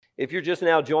If you're just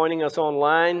now joining us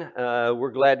online, we're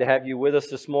glad to have you with us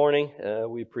this morning.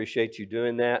 We appreciate you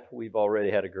doing that. We've already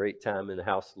had a great time in the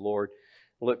house of the Lord.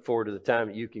 Look forward to the time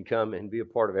that you can come and be a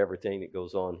part of everything that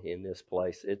goes on in this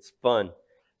place. It's fun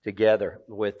together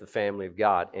with the family of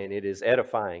God, and it is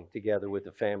edifying together with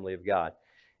the family of God.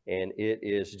 And it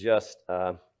is just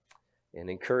an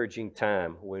encouraging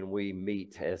time when we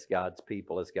meet as God's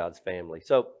people, as God's family.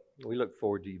 So we look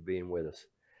forward to you being with us.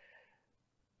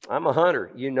 I'm a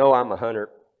hunter. You know I'm a hunter.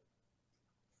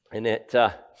 And it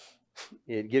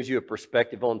gives you a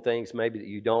perspective on things maybe that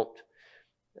you don't,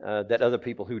 that other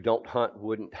people who don't hunt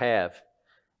wouldn't have.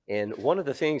 And one of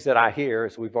the things that I hear,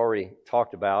 as we've already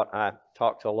talked about, I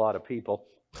talk to a lot of people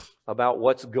about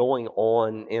what's going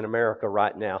on in America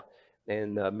right now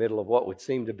in the middle of what would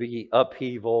seem to be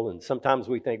upheaval. And sometimes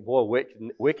we think, boy,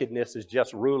 wickedness is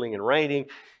just ruling and reigning.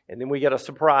 And then we get a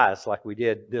surprise like we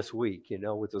did this week,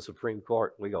 with the Supreme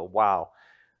Court. We go, wow,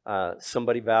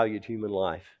 somebody valued human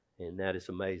life. And that is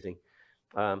amazing.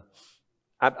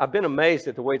 I've been amazed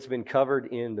at the way it's been covered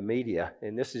in the media.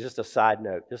 And this is just a side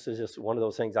note. This is just one of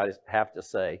those things I just have to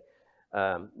say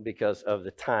because of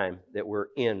the time that we're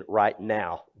in right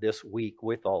now, this week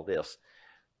with all this.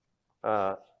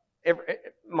 My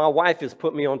wife has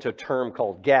put me onto a term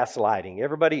called gaslighting.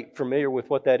 Everybody familiar with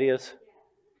what that is?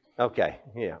 Okay,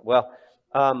 yeah. Well,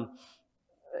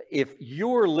 if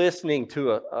you're listening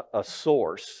to a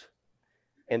source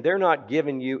and they're not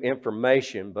giving you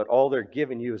information, but all they're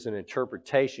giving you is an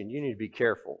interpretation, you need to be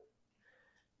careful.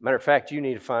 Matter of fact, you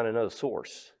need to find another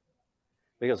source.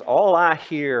 Because all I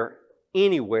hear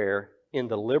anywhere in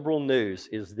the liberal news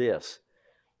is this: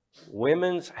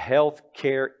 women's health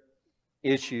care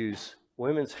issues,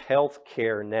 women's health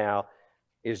care now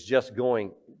is just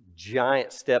going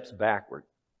giant steps backward.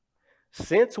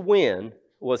 Since when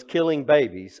was killing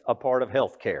babies a part of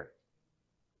health care?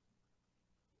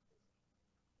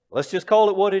 Let's just call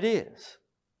it what it is.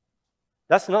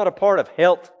 That's not a part of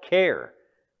health care.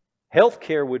 Health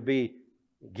care would be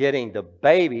getting the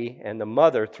baby and the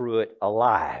mother through it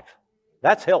alive.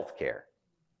 That's health care.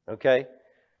 Okay?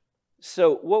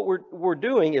 So what we're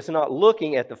doing is not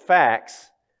looking at the facts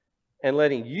and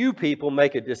letting you people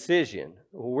make a decision.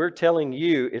 We're telling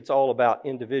you it's all about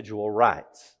individual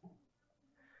rights.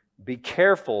 Be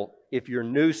careful if your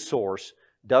news source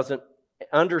doesn't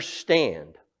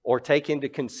understand or take into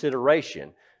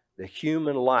consideration the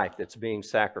human life that's being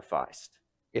sacrificed.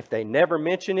 If they never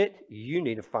mention it, you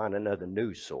need to find another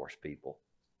news source, people.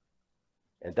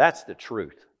 And that's the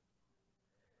truth.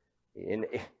 And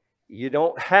you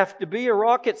don't have to be a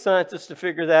rocket scientist to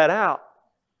figure that out.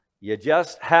 You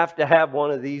just have to have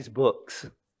one of these books.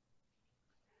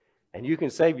 And you can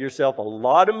save yourself a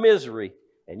lot of misery,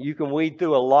 and you can weed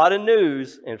through a lot of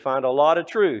news and find a lot of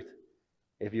truth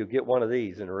if you get one of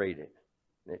these and read it.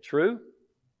 Isn't it true?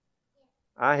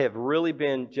 I have really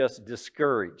been just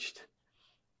discouraged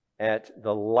at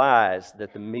the lies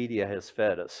that the media has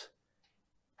fed us.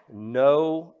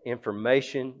 No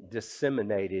information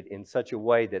disseminated in such a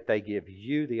way that they give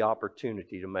you the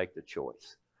opportunity to make the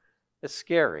choice. It's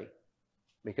scary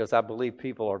because I believe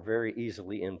people are very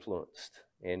easily influenced,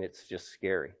 and it's just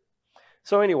scary.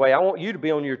 So anyway, I want you to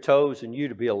be on your toes and you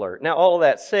to be alert. Now, all of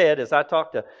that said, as I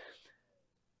talk to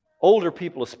older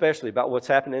people especially about what's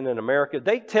happening in America,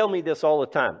 they tell me this all the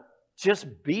time.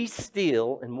 Just be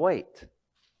still and wait.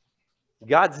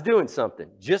 God's doing something.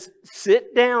 Just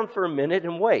sit down for a minute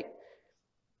and wait.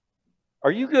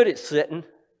 Are you good at sitting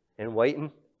and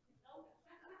waiting?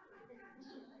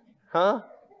 Huh?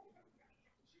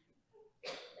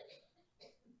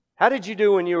 How did you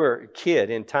do when you were a kid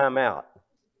in timeout?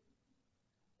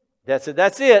 That's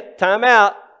it. Time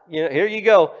out. Here you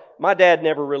go. My dad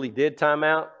never really did time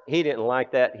out. He didn't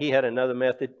like that. He had another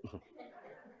method.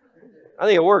 I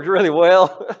think it worked really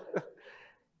well.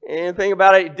 And the thing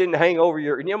about it, it didn't hang over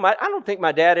your... I don't think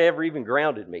my dad ever even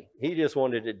grounded me. He just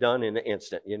wanted it done in an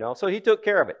instant, So he took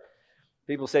care of it.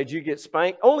 People said, "Did you get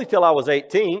spanked?" Only till I was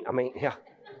 18. I mean, yeah,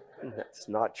 that's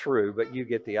not true, but you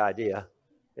get the idea.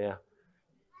 Yeah.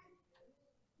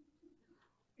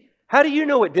 How do you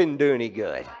know it didn't do any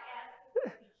good?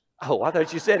 Oh, I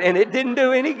thought you said, and it didn't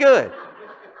do any good.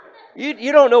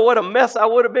 You don't know what a mess I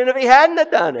would have been if he hadn't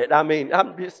have done it. I mean,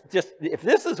 I'm just if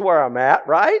this is where I'm at,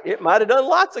 right? It might have done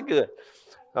lots of good.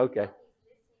 Okay.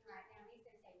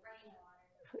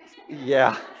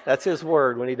 Yeah, that's his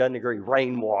word when he doesn't agree.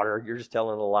 Rainwater. You're just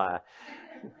telling a lie.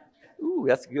 Ooh,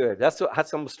 that's good. That's what, I'm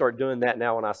going to start doing that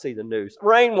now when I see the news.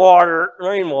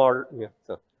 Rainwater. Yeah.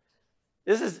 So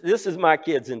this is my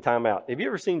kids in timeout. Have you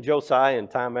ever seen Josiah in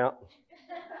timeout?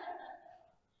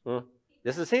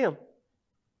 This is him.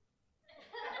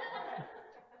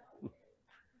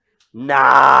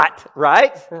 Not,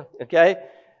 right? Okay?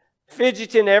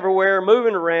 Fidgeting everywhere,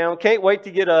 moving around, can't wait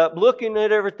to get up, looking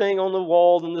at everything on the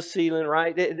wall and the ceiling,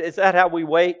 right? Is that how we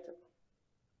wait?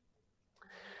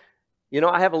 You know,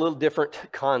 I have a little different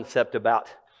concept about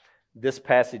this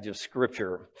passage of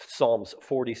Scripture, Psalms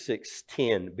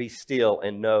 46:10. Be still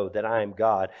and know that I am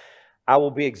God. I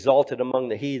will be exalted among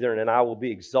the heathen, and I will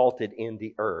be exalted in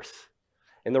the earth.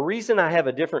 And the reason I have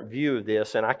a different view of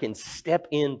this, and I can step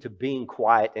into being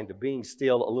quiet and to being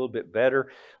still a little bit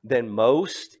better than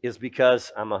most, is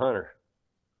because I'm a hunter.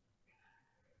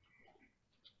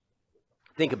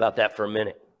 Think about that for a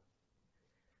minute.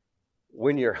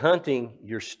 When you're hunting,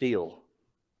 you're still.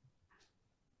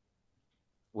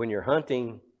 When you're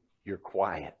hunting, you're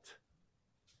quiet.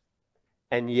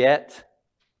 And yet,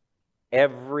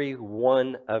 every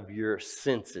one of your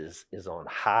senses is on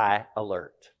high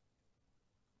alert.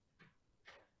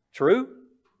 True?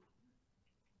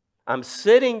 I'm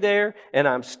sitting there and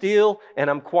I'm still and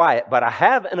I'm quiet, but I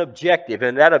have an objective,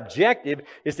 and that objective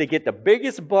is to get the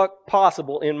biggest buck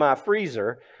possible in my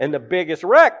freezer and the biggest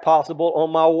rack possible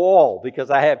on my wall, because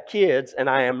I have kids and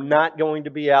I am not going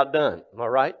to be outdone. Am I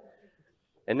right?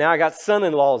 And now I got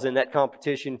son-in-laws in that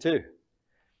competition too.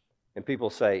 And people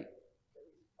say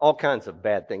all kinds of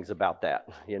bad things about that,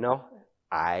 you know.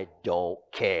 I don't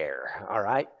care, all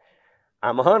right?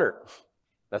 I'm a hunter.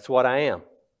 That's what I am.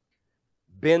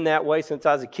 Been that way since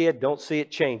I was a kid. Don't see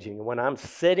it changing. When I'm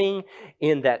sitting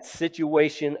in that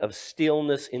situation of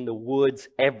stillness in the woods,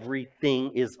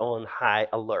 everything is on high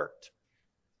alert.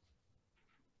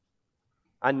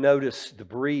 I notice the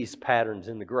breeze patterns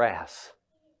in the grass.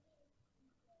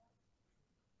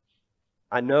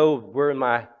 I know where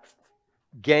my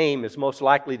game is most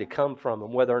likely to come from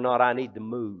and whether or not I need to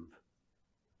move.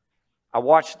 I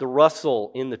watch the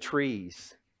rustle in the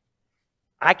trees.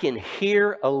 I can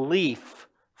hear a leaf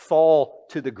fall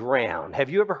to the ground. Have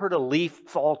you ever heard a leaf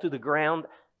fall to the ground?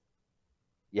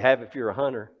 You have if you're a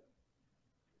hunter.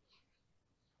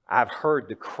 I've heard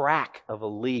the crack of a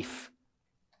leaf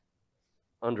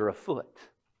under a foot.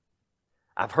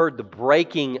 I've heard the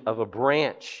breaking of a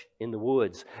branch in the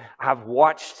woods. I've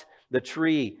watched the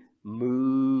tree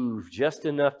move just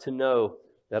enough to know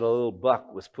that a little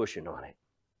buck was pushing on it.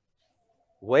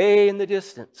 Way in the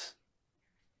distance.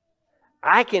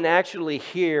 I can actually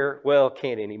hear, well,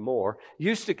 can't anymore.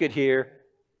 Used to could hear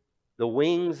the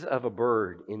wings of a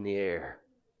bird in the air.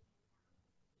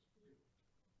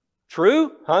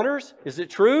 True, hunters? Is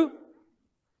it true?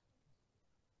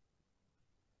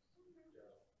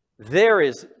 There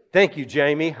is, thank you,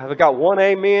 Jamie. I've got one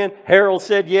amen. Harold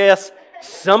said yes.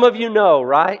 Some of you know,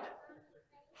 right?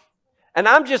 And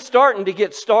I'm just starting to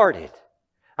get started.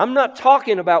 I'm not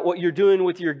talking about what you're doing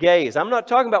with your gaze. I'm not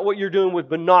talking about what you're doing with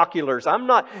binoculars.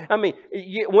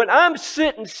 When I'm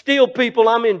sitting still, people,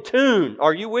 I'm in tune.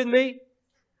 Are you with me?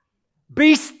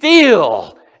 Be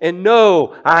still and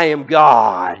know I am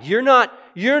God. You're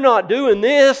not doing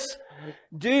this.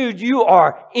 Dude, you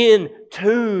are in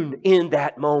tune in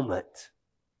that moment.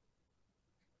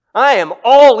 I am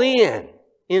all in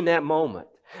that moment.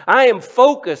 I am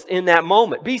focused in that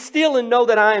moment. Be still and know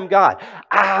that I am God.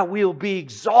 I will be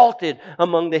exalted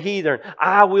among the heathen.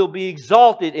 I will be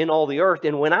exalted in all the earth.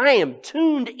 And when I am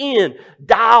tuned in,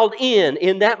 dialed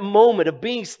in that moment of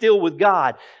being still with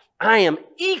God, I am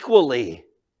equally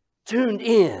tuned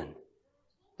in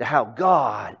to how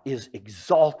God is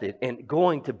exalted and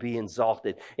going to be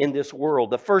exalted in this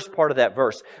world. The first part of that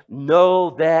verse,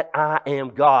 know that I am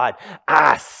God.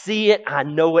 I see it, I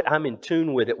know it, I'm in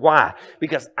tune with it. Why?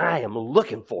 Because I am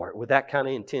looking for it with that kind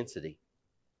of intensity.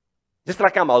 Just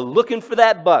like I'm looking for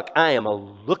that buck, I am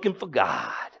looking for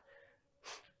God.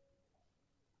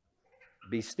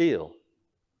 Be still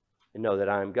and know that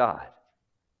I am God.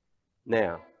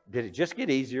 Now, did it just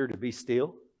get easier to be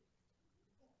still?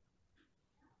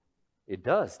 It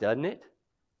does, doesn't it?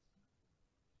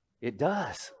 It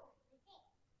does.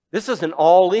 This is an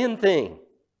all-in thing.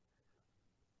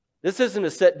 This isn't a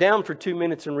sit down for 2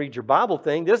 minutes and read your Bible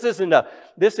thing. This isn't a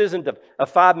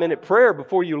 5-minute prayer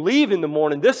before you leave in the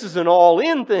morning. This is an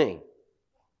all-in thing.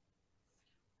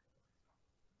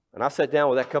 And I sat down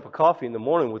with that cup of coffee in the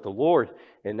morning with the Lord,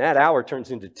 and that hour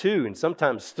turns into 2 and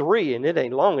sometimes 3, and it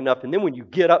ain't long enough. And then when you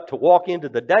get up to walk into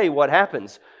the day, what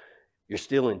happens? You're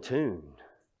still in tune.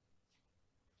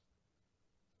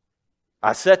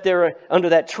 I sat there under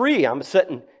that tree. I'm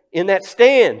sitting in that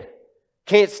stand.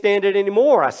 Can't stand it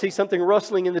anymore. I see something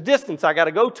rustling in the distance. I got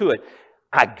to go to it.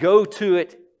 I go to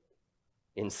it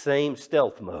in same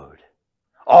stealth mode.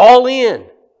 All in.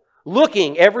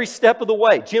 Looking every step of the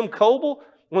way. Jim Coble,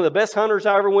 one of the best hunters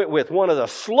I ever went with. One of the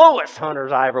slowest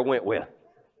hunters I ever went with.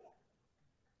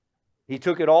 He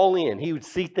took it all in. He would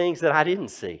see things that I didn't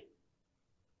see.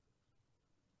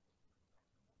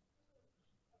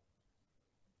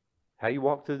 How you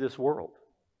walk through this world.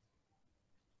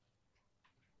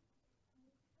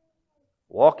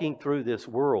 Walking through this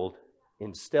world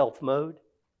in stealth mode,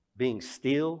 being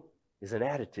still, is an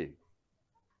attitude.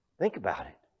 Think about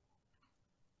it.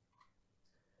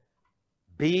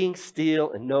 Being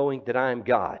still and knowing that I am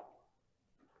God.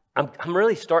 I'm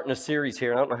really starting a series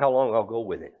here. I don't know how long I'll go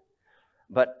with it.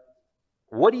 But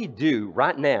what do you do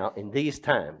right now in these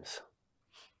times?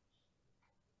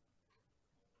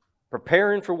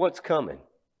 Preparing for what's coming.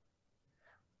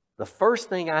 The first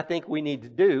thing I think we need to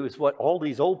do is what all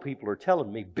these old people are telling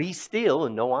me. Be still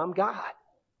and know I'm God.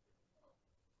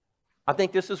 I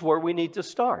think this is where we need to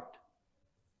start.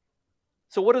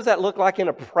 So what does that look like in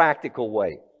a practical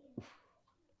way?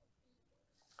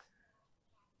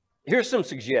 Here's some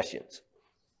suggestions.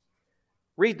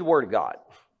 Read the Word of God.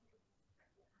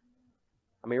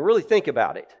 I mean, really think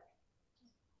about it.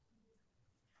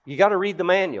 You got to read the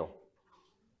manual.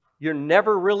 You're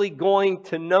never really going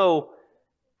to know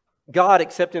God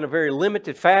except in a very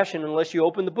limited fashion unless you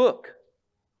open the book.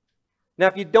 Now,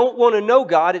 if you don't want to know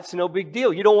God, it's no big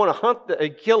deal. You don't want to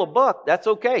kill a buck, that's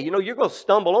okay. You know, you're going to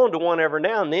stumble onto one every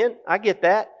now and then. I get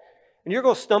that. And you're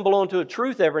going to stumble onto a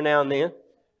truth every now and then.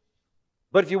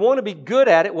 But if you want to be good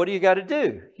at it, what do you got to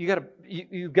do?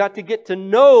 You've got to get to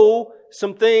know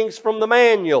some things from the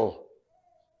manual.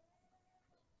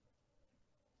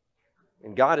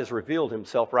 And God has revealed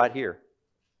Himself right here.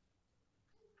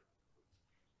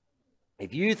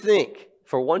 If you think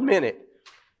for 1 minute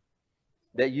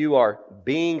that you are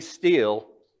being still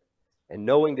and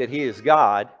knowing that He is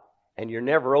God, and you're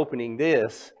never opening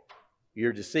this,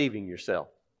 you're deceiving yourself.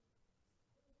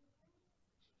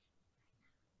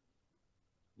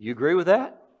 You agree with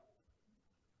that?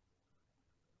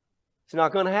 It's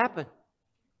not going to happen.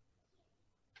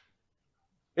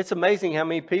 It's amazing how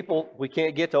many people we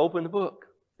can't get to open the book.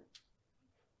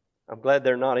 I'm glad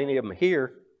there are not any of them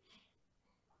here.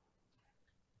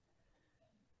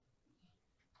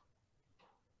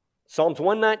 Psalms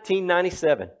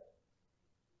 119:97.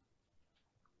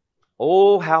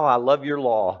 Oh, how I love your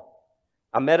law.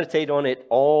 I meditate on it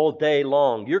all day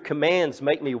long. Your commands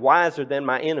make me wiser than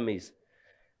my enemies,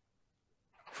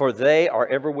 for they are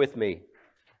ever with me.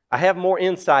 I have more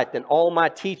insight than all my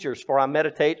teachers, for I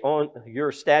meditate on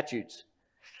your statutes.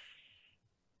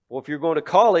 Well, if you're going to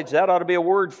college, that ought to be a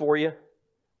word for you.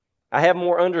 I have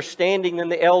more understanding than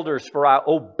the elders, for I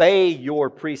obey your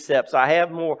precepts. I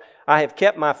have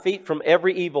kept my feet from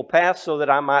every evil path, so that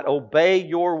I might obey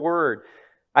your word.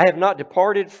 I have not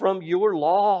departed from your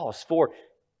laws, for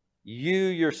you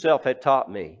yourself had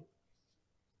taught me.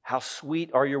 How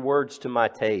sweet are your words to my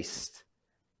taste,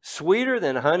 sweeter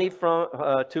than honey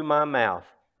to my mouth.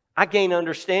 I gain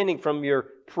understanding from your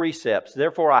precepts.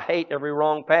 Therefore, I hate every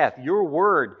wrong path. Your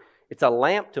word, it's a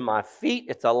lamp to my feet.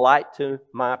 It's a light to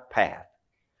my path.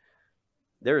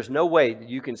 There is no way that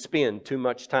you can spend too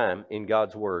much time in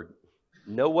God's word.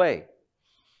 No way.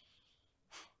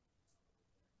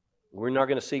 We're not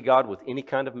going to see God with any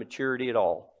kind of maturity at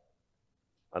all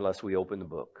unless we open the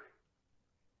book.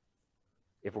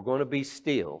 If we're going to be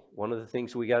still, one of the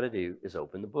things we got to do is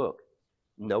open the book.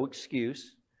 No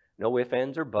excuse, no ifs,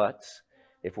 ands, or buts.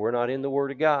 If we're not in the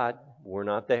Word of God, we're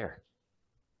not there.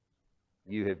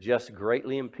 You have just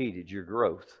greatly impeded your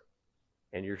growth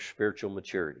and your spiritual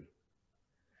maturity.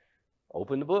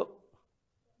 Open the book.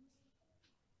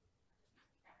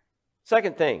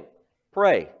 Second thing,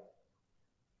 pray.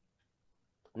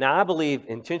 Now, I believe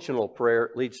intentional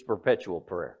prayer leads to perpetual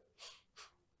prayer.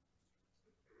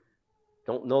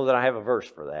 Don't know that I have a verse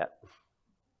for that.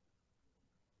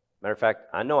 Matter of fact,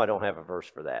 I know I don't have a verse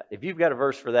for that. If you've got a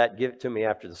verse for that, give it to me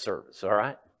after the service, all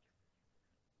right?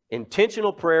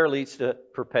 Intentional prayer leads to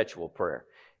perpetual prayer.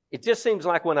 It just seems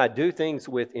like when I do things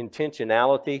with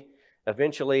intentionality,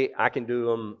 eventually I can do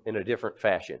them in a different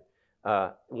fashion.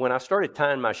 When I started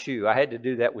tying my shoe, I had to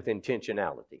do that with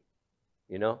intentionality,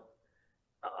 you know?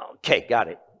 Okay, got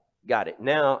it.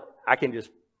 Now I can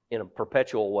just, in a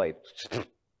perpetual way,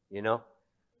 you know?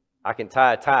 I can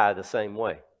tie a tie the same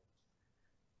way.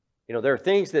 You know, there are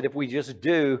things that if we just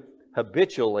do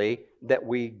habitually, that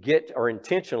we get, or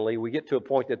intentionally, we get to a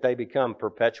point that they become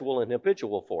perpetual and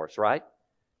habitual for us, right?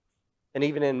 And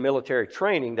even in military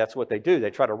training, that's what they do. They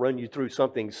try to run you through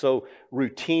something so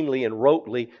routinely and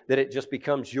rotely that it just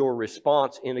becomes your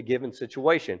response in a given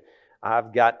situation.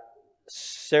 I've got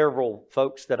several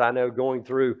folks that I know going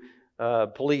through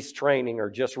police training or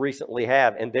just recently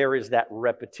have, and there is that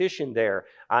repetition there.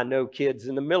 I know kids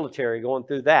in the military going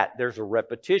through that. There's a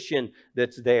repetition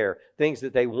that's there, things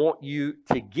that they want you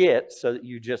to get so that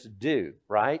you just do,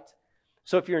 right?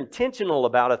 So if you're intentional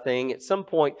about a thing, at some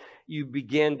point you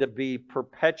begin to be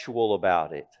perpetual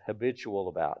about it, habitual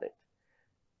about it.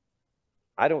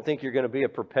 I don't think you're going to be a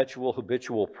perpetual,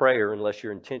 habitual prayer unless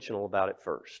you're intentional about it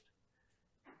first.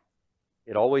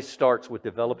 It always starts with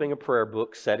developing a prayer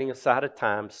book, setting aside a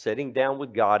time, sitting down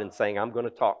with God and saying, I'm going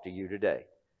to talk to you today.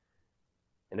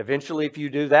 And eventually, if you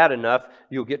do that enough,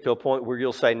 you'll get to a point where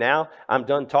you'll say, now I'm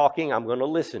done talking, I'm going to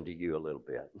listen to you a little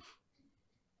bit.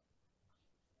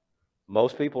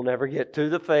 Most people never get to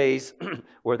the phase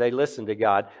where they listen to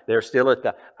God. They're still at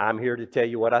the, I'm here to tell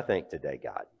you what I think today,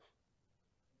 God.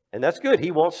 And that's good.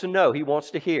 He wants to know. He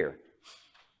wants to hear.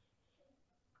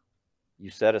 You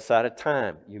set aside a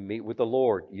time. You meet with the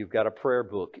Lord. You've got a prayer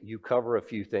book. You cover a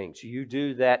few things. You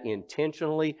do that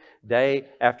intentionally day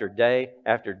after day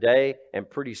after day. And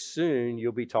pretty soon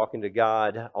you'll be talking to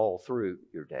God all through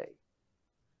your day.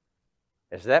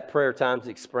 As that prayer time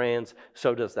expands,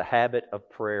 so does the habit of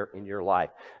prayer in your life.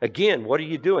 Again, what are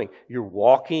you doing? You're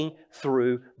walking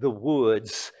through the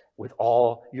woods with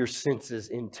all your senses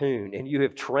in tune. And you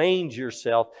have trained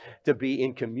yourself to be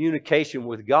in communication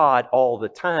with God all the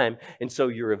time. And so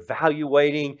you're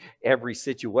evaluating every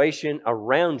situation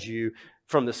around you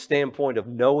from the standpoint of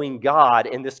knowing God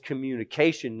and this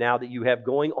communication now that you have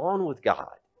going on with God.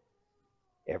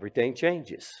 Everything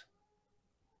changes.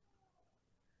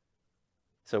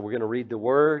 So we're going to read the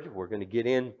Word. We're going to get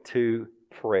into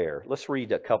prayer. Let's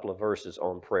read a couple of verses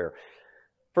on prayer.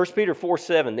 1 Peter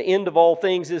 4:7, the end of all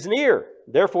things is near.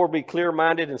 Therefore be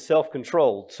clear-minded and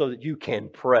self-controlled so that you can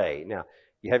pray. Now,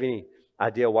 you have any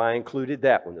idea why I included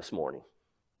that one this morning?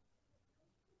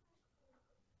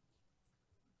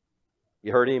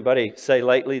 You heard anybody say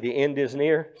lately the end is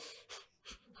near?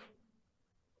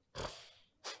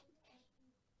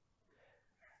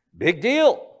 Big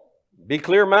deal. Be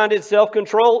clear-minded,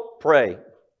 self-controlled, pray.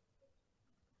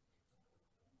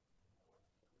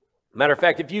 Matter of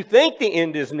fact, if you think the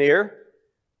end is near,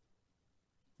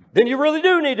 then you really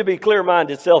do need to be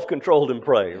clear-minded, self-controlled, and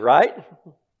pray, right?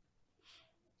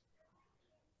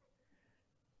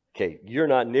 Okay, you're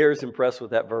not near as impressed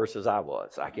with that verse as I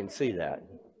was. I can see that.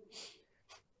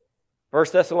 1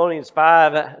 Thessalonians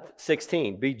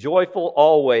 5:16, be joyful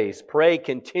always, pray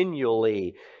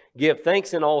continually. Give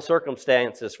thanks in all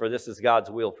circumstances, for this is God's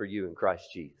will for you in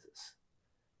Christ Jesus.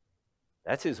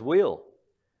 That's His will.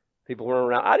 People run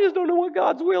around, I just don't know what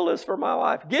God's will is for my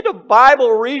life. Get a Bible,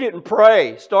 read it, and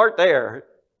pray. Start there.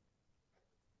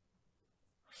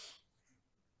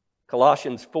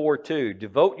 Colossians 4:2,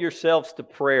 devote yourselves to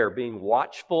prayer, being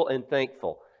watchful and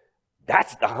thankful.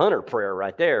 That's the hunter prayer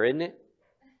right there, isn't it?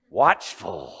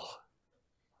 Watchful.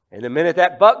 And the minute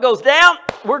that buck goes down,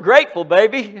 we're grateful,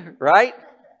 baby, right?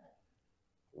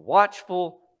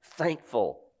 Watchful,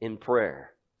 thankful in prayer.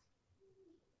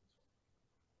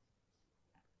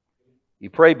 You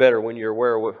pray better when you're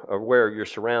aware of your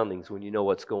surroundings, when you know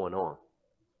what's going on.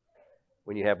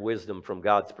 When you have wisdom from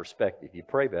God's perspective, you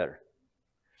pray better.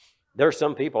 There are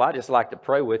some people I just like to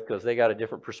pray with because they got a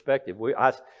different perspective. I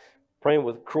was praying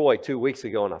with Croy 2 weeks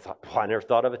ago, and I thought, I never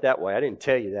thought of it that way. I didn't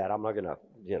tell you that. I'm not going to,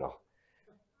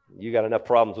 you got enough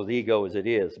problems with ego as it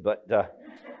is. But I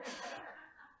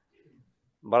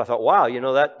thought, wow,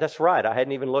 that's right. I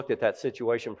hadn't even looked at that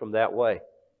situation from that way.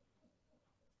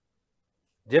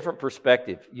 Different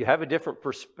perspective. You have a different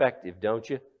perspective, don't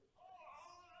you?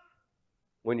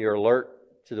 When you're alert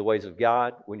to the ways of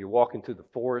God, when you're walking through the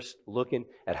forest, looking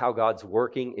at how God's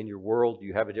working in your world,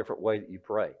 you have a different way that you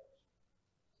pray.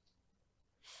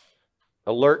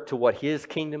 Alert to what His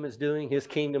kingdom is doing, His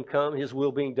kingdom come, His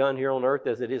will being done here on earth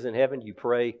as it is in heaven, you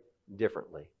pray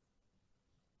differently.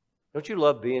 Don't you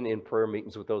love being in prayer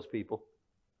meetings with those people?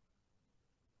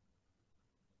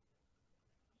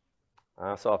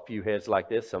 I saw a few heads like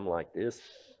this, some like this.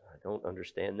 I don't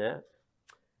understand that.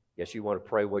 Guess you want to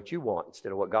pray what you want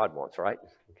instead of what God wants, right?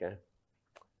 Okay.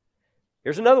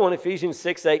 Here's another one, Ephesians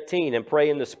 6:18, and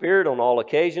pray in the Spirit on all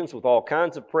occasions with all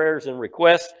kinds of prayers and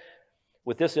requests.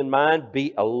 With this in mind,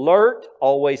 be alert,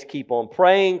 always keep on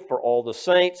praying for all the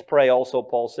saints. Pray also,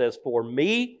 Paul says, for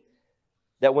me,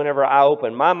 that whenever I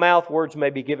open my mouth, words may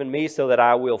be given me so that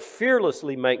I will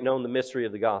fearlessly make known the mystery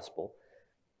of the gospel.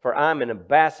 For I'm an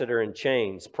ambassador in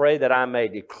chains. Pray that I may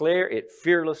declare it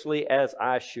fearlessly as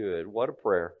I should. What a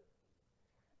prayer.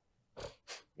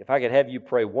 If I could have you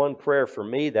pray one prayer for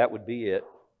me, that would be it.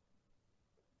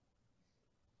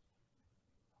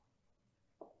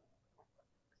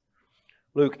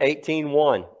 Luke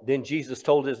 18:1. Then Jesus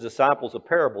told his disciples a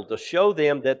parable to show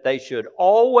them that they should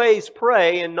always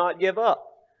pray and not give up.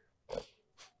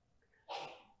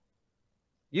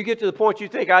 You get to the point you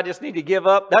think, I just need to give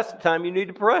up, that's the time you need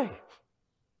to pray.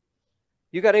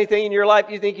 You got anything in your life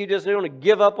you think you just want to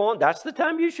give up on, that's the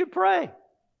time you should pray.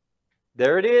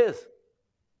 There it is.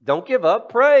 Don't give up,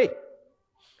 pray.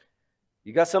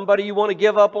 You got somebody you want to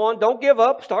give up on, don't give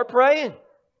up, start praying.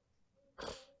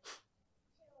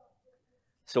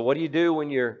 So what do you do when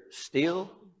you're still?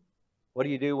 What do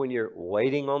you do when you're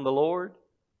waiting on the Lord?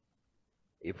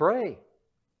 You pray.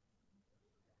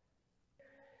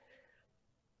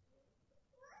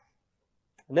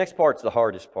 The next part's the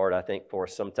hardest part, I think, for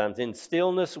us sometimes. In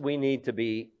stillness, we need to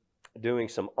be doing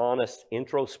some honest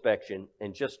introspection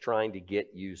and just trying to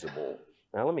get usable.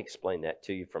 Now, let me explain that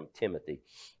to you from Timothy.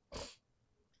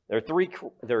 There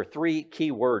are three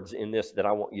key words in this that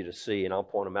I want you to see, and I'll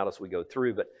point them out as we go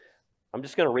through, but I'm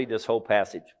just going to read this whole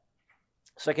passage.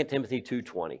 2 Timothy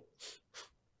 2:20.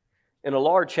 In a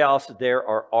large house there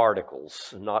are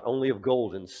articles, not only of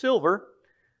gold and silver,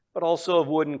 but also of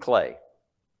wood and clay.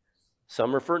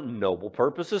 Some are for noble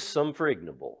purposes, some for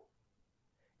ignoble.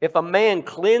 If a man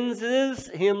cleanses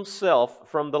himself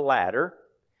from the latter,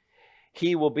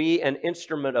 he will be an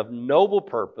instrument of noble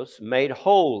purpose, made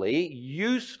holy,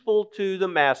 useful to the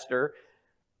master,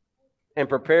 and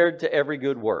prepared to every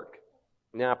good work.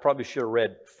 Now, I probably should have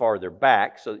read farther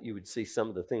back so that you would see some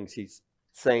of the things he's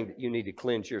saying that you need to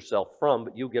cleanse yourself from,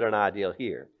 but you'll get an idea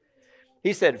here.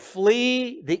 He said,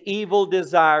 flee the evil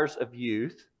desires of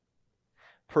youth,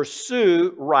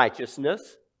 pursue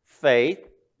righteousness, faith,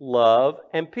 love,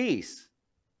 and peace,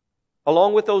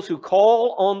 along with those who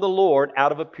call on the Lord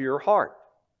out of a pure heart.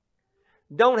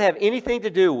 Don't have anything to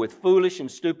do with foolish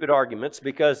and stupid arguments,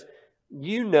 because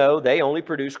you know they only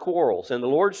produce quarrels, and the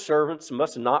Lord's servants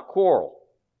must not quarrel.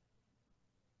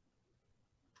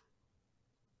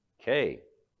 Okay.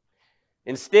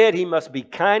 Instead, he must be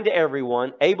kind to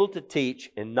everyone, able to teach,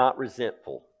 and not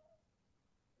resentful.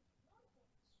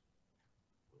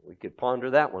 We could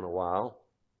ponder that one a while.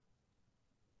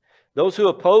 Those who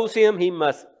oppose him, he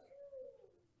must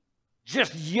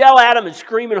just yell at them and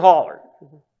scream and holler.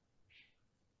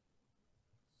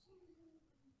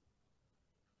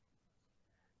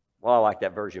 Well, I like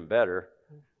that version better.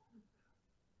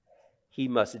 He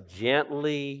must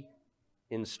gently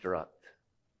instruct.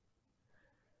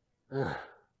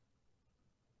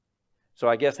 So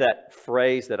I guess that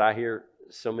phrase that I hear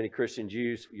so many Christians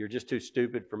use, you're just too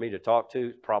stupid for me to talk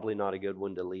to, probably not a good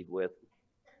one to lead with.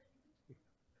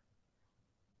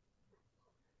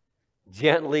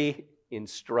 Gently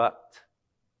instruct.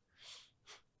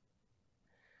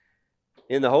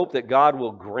 In the hope that God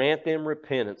will grant them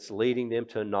repentance, leading them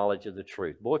to a knowledge of the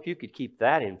truth. Boy, if you could keep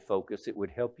that in focus, it would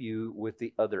help you with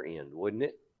the other end, wouldn't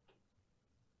it?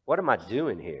 What am I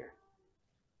doing here?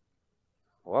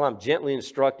 Well, I'm gently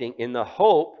instructing in the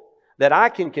hope that I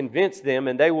can convince them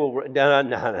and they will...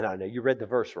 No, you read the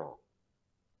verse wrong.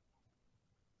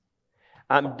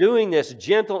 I'm doing this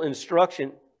gentle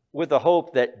instruction with the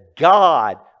hope that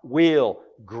God will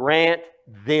grant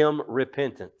them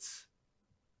repentance.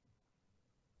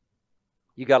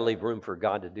 You got to leave room for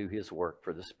God to do His work,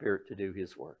 for the Spirit to do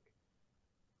His work.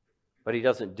 But He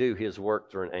doesn't do His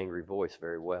work through an angry voice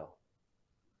very well.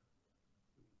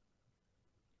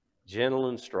 Gentle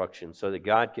instruction so that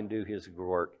God can do His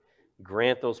work.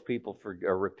 Grant those people for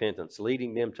repentance,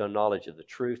 leading them to a knowledge of the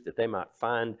truth, that they might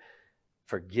find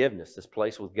forgiveness, this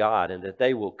place with God, and that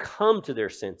they will come to their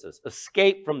senses,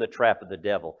 escape from the trap of the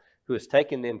devil who has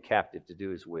taken them captive to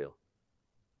do His will.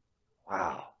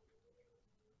 Wow.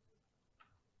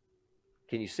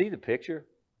 Can you see the picture?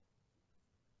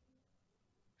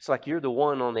 It's like you're the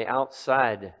one on the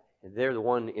outside and they're the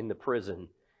one in the prison,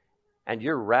 and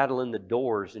you're rattling the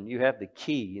doors and you have the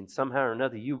key, and somehow or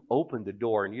another you open the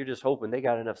door and you're just hoping they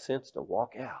got enough sense to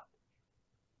walk out.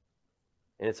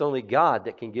 And it's only God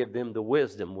that can give them the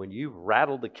wisdom when you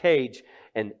rattle the cage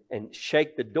and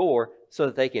shake the door so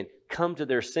that they can come to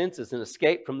their senses and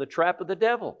escape from the trap of the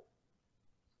devil.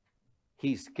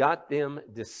 He's got them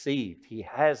deceived. He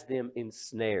has them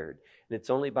ensnared. And it's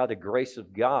only by the grace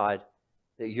of God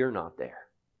that you're not there.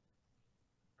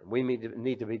 And we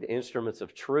need to be the instruments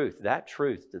of truth, that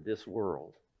truth to this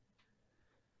world,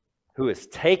 who has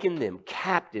taken them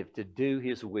captive to do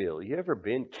His will. You ever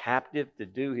been captive to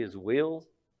do His will?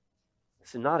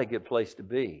 It's not a good place to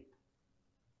be.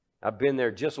 I've been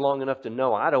there just long enough to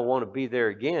know I don't want to be there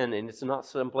again, and it's not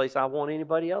some place I want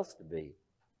anybody else to be.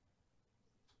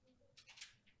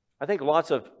 I think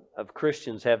lots of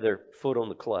Christians have their foot on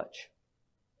the clutch.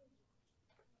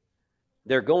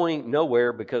 They're going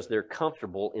nowhere because they're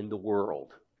comfortable in the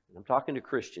world. I'm talking to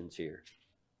Christians here.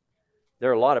 There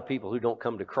are a lot of people who don't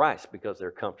come to Christ because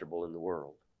they're comfortable in the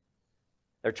world.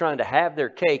 They're trying to have their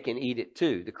cake and eat it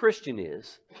too. The Christian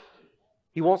is.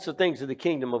 He wants the things of the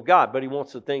kingdom of God, but he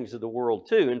wants the things of the world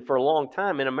too. And for a long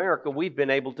time in America, we've been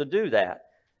able to do that.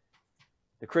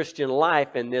 The Christian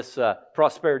life and this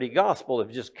prosperity gospel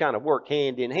have just kind of worked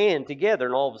hand in hand together,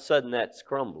 and all of a sudden that's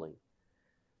crumbling.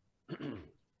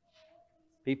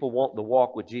 People want the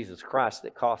walk with Jesus Christ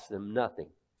that costs them nothing.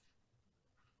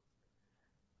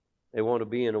 They want to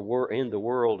be in the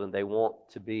world, and they want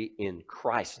to be in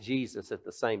Christ Jesus at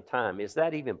the same time. Is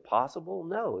that even possible?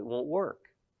 No, it won't work.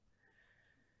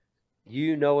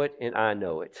 You know it, and I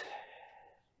know it.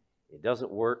 It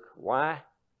doesn't work. Why?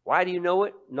 Why do you know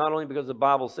it? Not only because the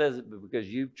Bible says it, but because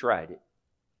you've tried it.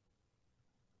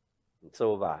 And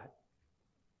so have I.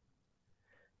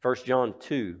 1 John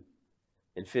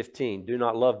 2:15. Do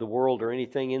not love the world or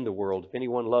anything in the world. If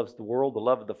anyone loves the world, the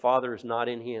love of the Father is not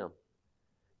in him.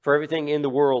 For everything in the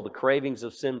world, the cravings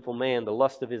of sinful man, the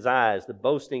lust of his eyes, the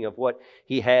boasting of what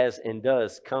he has and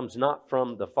does, comes not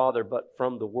from the Father, but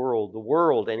from the world. The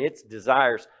world and its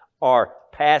desires are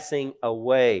passing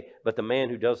away, but the man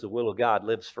who does the will of God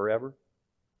lives forever.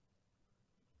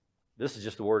 This is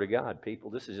just the Word of God, people.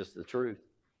 This is just the truth.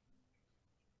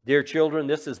 Dear children,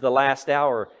 this is the last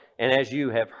hour, and as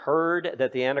you have heard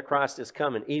that the Antichrist is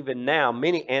coming, even now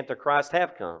many Antichrists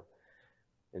have come.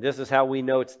 And this is how we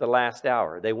know it's the last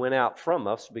hour. They went out from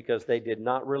us because they did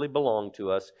not really belong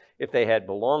to us. If they had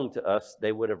belonged to us,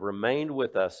 they would have remained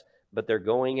with us, but their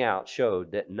going out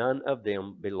showed that none of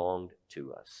them belonged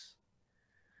to us.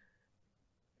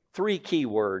 3 key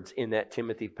words in that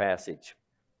Timothy passage.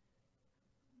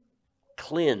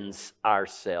 Cleanse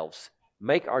ourselves.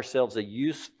 Make ourselves a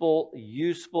useful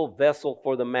vessel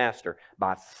for the master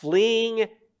by fleeing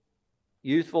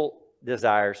youthful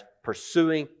desires,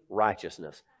 pursuing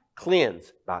righteousness.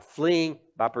 Cleanse by fleeing,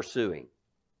 by pursuing.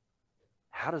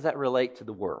 How does that relate to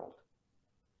the world?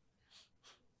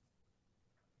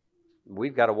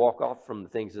 We've got to walk off from the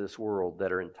things of this world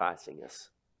that are enticing us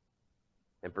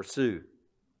and pursue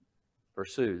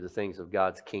the things of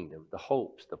God's kingdom, the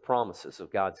hopes, the promises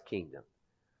of God's kingdom.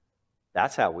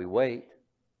 That's how we wait.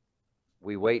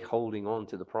 We wait holding on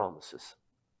to the promises.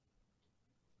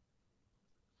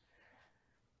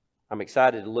 I'm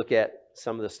excited to look at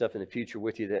some of the stuff in the future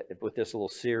with you. That with this little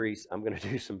series, I'm going to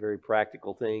do some very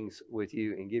practical things with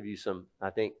you and give you some, I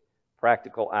think,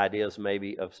 practical ideas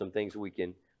maybe of some things we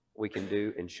can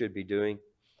do and should be doing.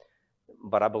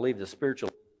 But I believe the spiritual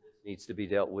needs to be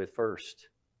dealt with first.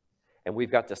 And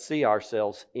we've got to see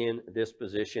ourselves in this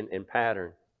position and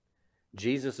pattern.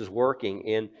 Jesus is working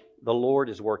and the Lord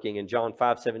is working. In John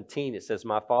 5:17, it says,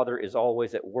 my Father is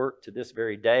always at work to this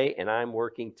very day, and I'm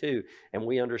working too. And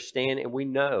we understand and we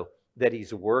know that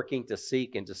He's working to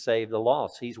seek and to save the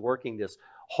lost. He's working this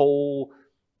whole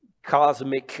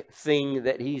cosmic thing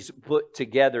that He's put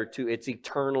together to its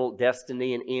eternal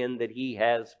destiny and end that He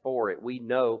has for it. We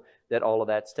know that all of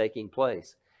that's taking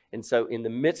place. And so in the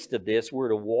midst of this, we're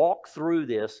to walk through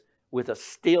this with a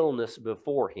stillness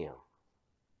before Him.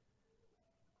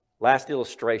 Last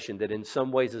illustration that in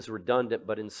some ways is redundant,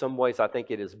 but in some ways I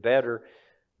think it is better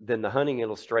than the hunting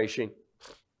illustration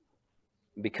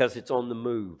because it's on the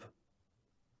move.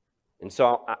 And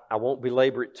so I won't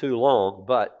belabor it too long,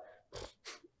 but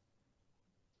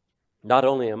not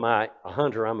only am I a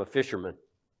hunter, I'm a fisherman.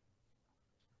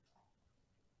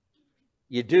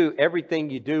 You do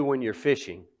everything you do when you're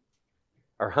fishing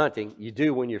or hunting, you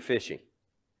do when you're fishing,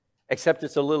 except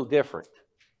it's a little different.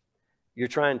 You're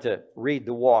trying to read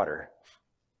the water.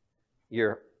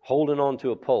 You're holding on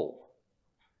to a pole.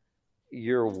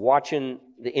 You're watching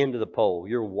the end of the pole.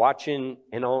 You're watching,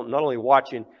 and not only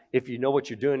watching, if you know what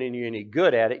you're doing and you're any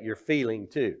good at it, you're feeling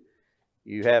too.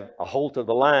 You have a hold of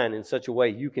the line in such a way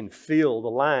you can feel the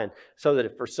line so that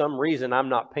if for some reason I'm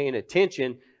not paying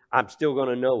attention, I'm still going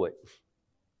to know it.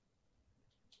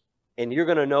 And you're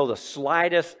going to know the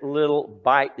slightest little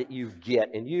bite that you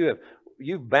get. And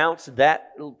you've bounced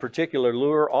that particular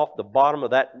lure off the bottom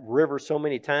of that river so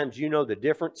many times, you know the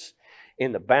difference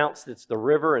in the bounce that's the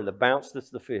river and the bounce that's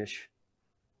the fish.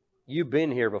 You've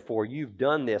been here before. You've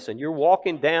done this. And you're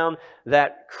walking down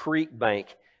that creek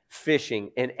bank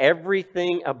fishing, and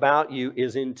everything about you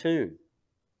is in tune.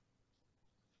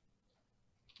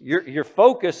 Your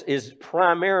focus is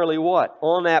primarily what?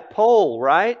 On that pole,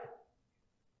 right?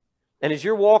 And as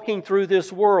you're walking through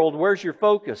this world, where's your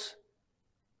focus?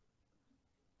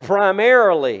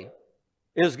 Primarily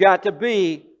has got to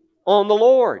be on the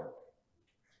Lord.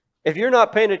 If you're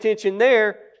not paying attention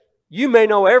there, You may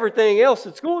know everything else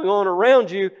that's going on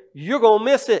around you. You're going to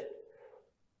miss it.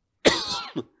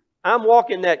 I'm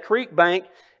walking that creek bank,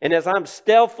 and as I'm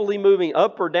stealthily moving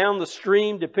up or down the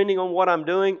stream, depending on what I'm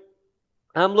doing,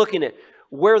 I'm looking at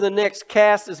where the next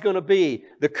cast is going to be,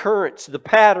 the currents, the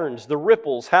patterns, the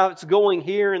ripples, how it's going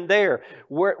here and there,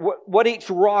 what each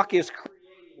rock is creating,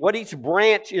 what each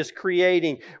branch is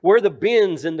creating, where the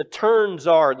bends and the turns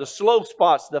are, the slow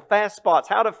spots, the fast spots,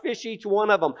 how to fish each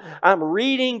one of them. I'm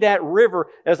reading that river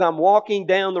as I'm walking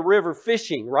down the river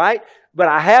fishing, right? But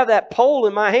I have that pole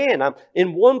in my hand. I'm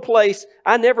in one place.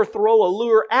 I never throw a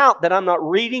lure out that I'm not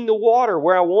reading the water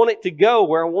where I want it to go,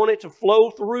 where I want it to flow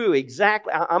through.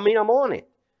 Exactly. I'm on it.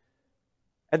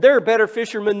 And there are better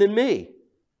fishermen than me.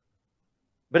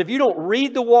 But if you don't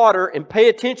read the water and pay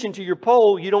attention to your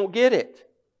pole, you don't get it.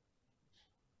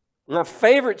 My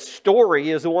favorite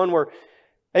story is the one where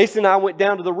Ace and I went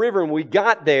down to the river, and we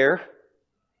got there,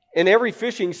 and every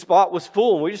fishing spot was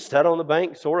full, and we just sat on the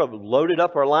bank, sort of loaded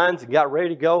up our lines and got ready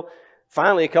to go.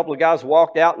 Finally, a couple of guys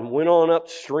walked out and went on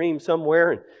upstream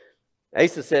somewhere, and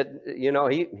Asa said,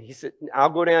 he said, I'll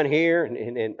go down here,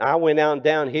 and I went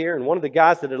down here, and one of the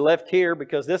guys that had left here,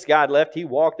 because this guy had left, he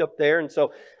walked up there, and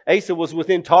so Asa was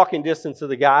within talking distance of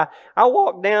the guy. I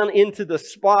walked down into the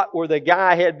spot where the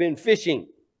guy had been fishing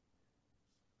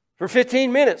for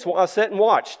 15 minutes while I sat and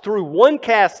watched. Threw one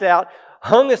cast out,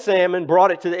 hung a salmon, brought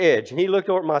it to the edge. And he looked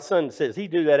over at my son and says, he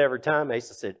do that every time?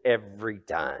 Asa said, every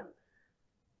time.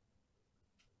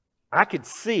 I could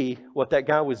see what that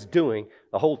guy was doing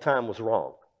the whole time was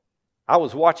wrong. I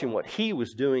was watching what he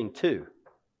was doing too.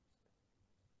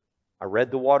 I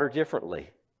read the water differently.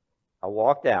 I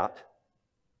walked out,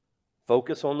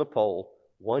 focus on the pole,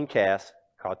 one cast,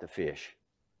 caught the fish.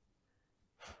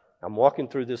 I'm walking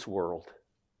through this world.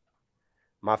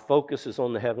 My focus is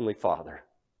on the Heavenly Father.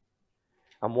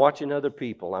 I'm watching other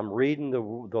people. I'm reading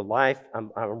the life.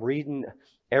 I'm reading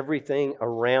everything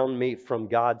around me from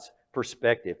God's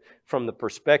perspective, from the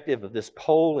perspective of this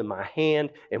pole in my hand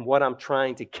and what I'm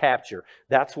trying to capture.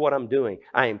 That's what I'm doing.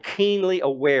 I am keenly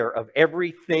aware of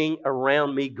everything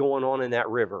around me going on in that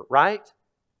river, right?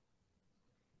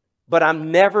 But I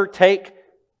never take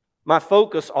my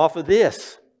focus off of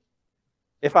this.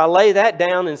 If I lay that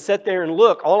down and sit there and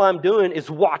look, all I'm doing is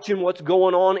watching what's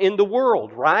going on in the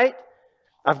world, right?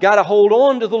 I've got to hold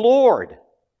on to the Lord.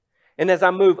 And as I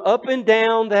move up and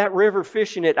down that river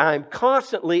fishing it, I'm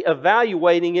constantly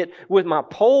evaluating it with my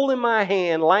pole in my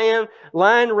hand,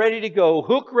 line ready to go,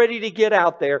 hook ready to get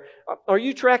out there. Are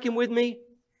you tracking with me?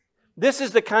 This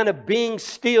is the kind of being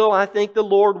still I think the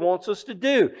Lord wants us to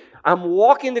do. I'm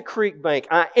walking the creek bank.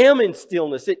 I am in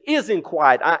stillness. It is in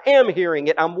quiet. I am hearing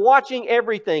it. I'm watching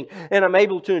everything, and I'm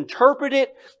able to interpret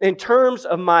it in terms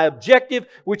of my objective,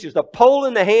 which is the pole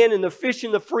in the hand and the fish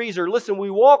in the freezer. Listen,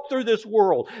 we walk through this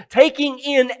world taking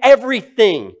in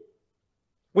everything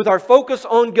with our focus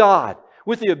on God,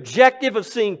 with the objective of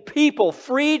seeing people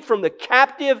freed from the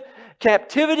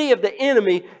captivity of the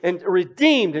enemy and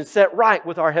redeemed and set right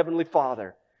with our Heavenly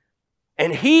Father.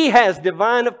 And He has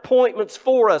divine appointments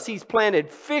for us. He's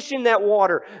planted fish in that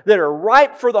water that are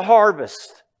ripe for the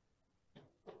harvest.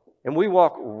 And we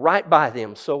walk right by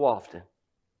them so often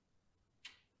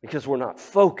because we're not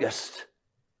focused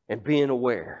and being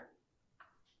aware.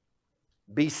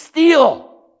 Be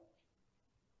still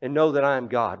and know that I am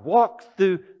God. Walk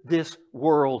through this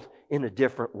world in a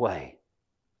different way.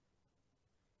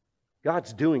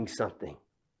 God's doing something.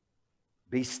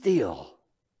 Be still.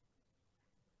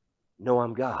 Know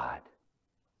I'm God.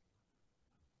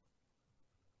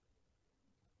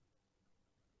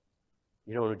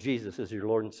 You don't know Jesus as your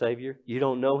Lord and Savior? You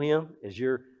don't know Him as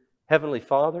your Heavenly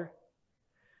Father?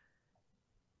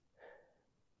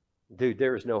 Dude,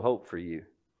 there is no hope for you.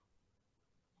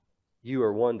 You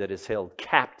are one that is held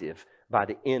captive by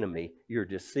the enemy. You're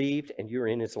deceived and you're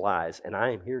in his lies. And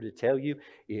I am here to tell you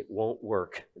it won't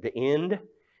work. The end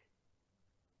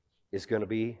is going to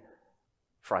be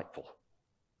frightful.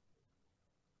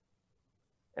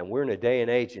 And we're in a day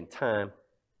and age and time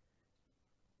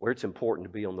where it's important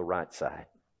to be on the right side.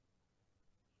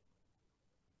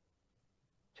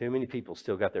 Too many people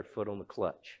still got their foot on the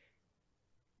clutch,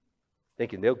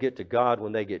 thinking they'll get to God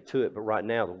when they get to it, but right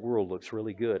now the world looks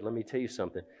really good. Let me tell you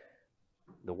something.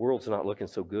 The world's not looking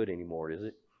so good anymore, is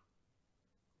it?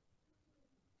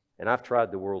 And I've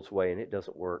tried the world's way and it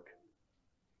doesn't work.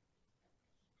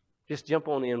 Just jump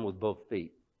on in with both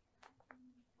feet.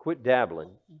 Quit dabbling.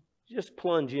 Just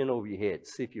plunge in over your head.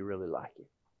 See if you really like it.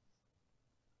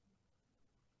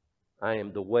 I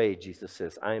am the way, Jesus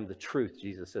says. I am the truth,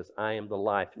 Jesus says. I am the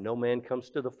life. No man comes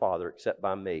to the Father except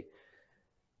by me.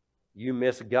 You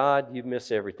miss God, you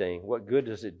miss everything. What good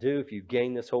does it do if you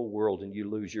gain this whole world and you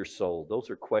lose your soul? Those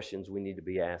are questions we need to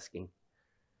be asking.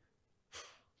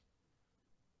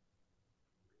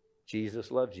 Jesus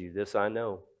loves you, this I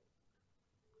know.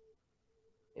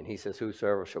 And he says,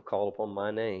 whosoever shall call upon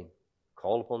my name,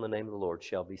 call upon the name of the Lord,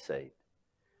 shall be saved.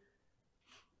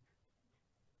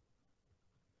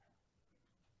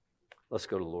 Let's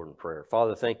go to the Lord in prayer.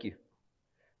 Father, thank you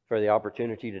for the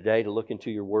opportunity today to look into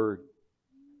your word.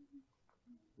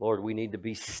 Lord, we need to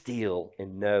be still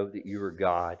and know that you are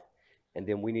God. And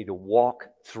then we need to walk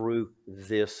through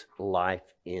this life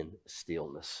in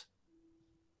stillness,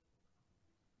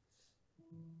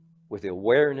 with the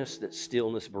awareness that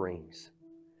stillness brings,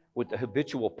 with the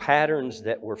habitual patterns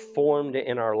that were formed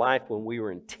in our life when we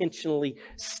were intentionally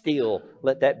still.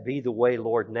 Let that be the way,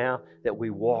 Lord, now that we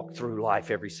walk through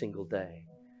life every single day.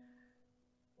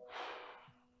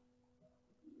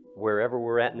 Wherever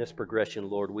we're at in this progression,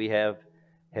 Lord, we have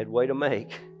headway to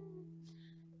make.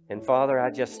 And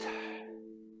Father,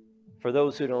 for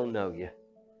those who don't know you,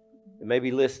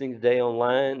 maybe listening today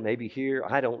online, maybe here,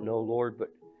 I don't know, Lord, but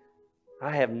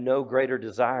I have no greater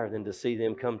desire than to see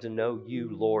them come to know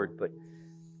you, Lord. But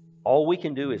all we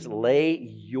can do is lay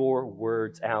your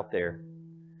words out there.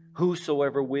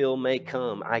 Whosoever will may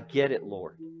come. I get it,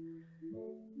 Lord.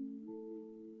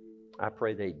 I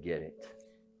pray they'd get it.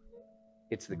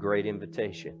 It's the great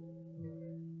invitation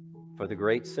for the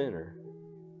great sinner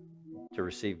to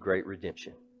receive great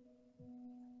redemption,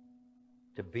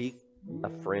 to be a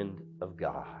friend of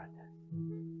God.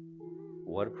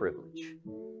 What a privilege.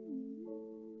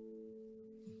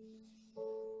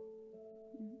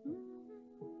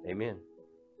 Amen.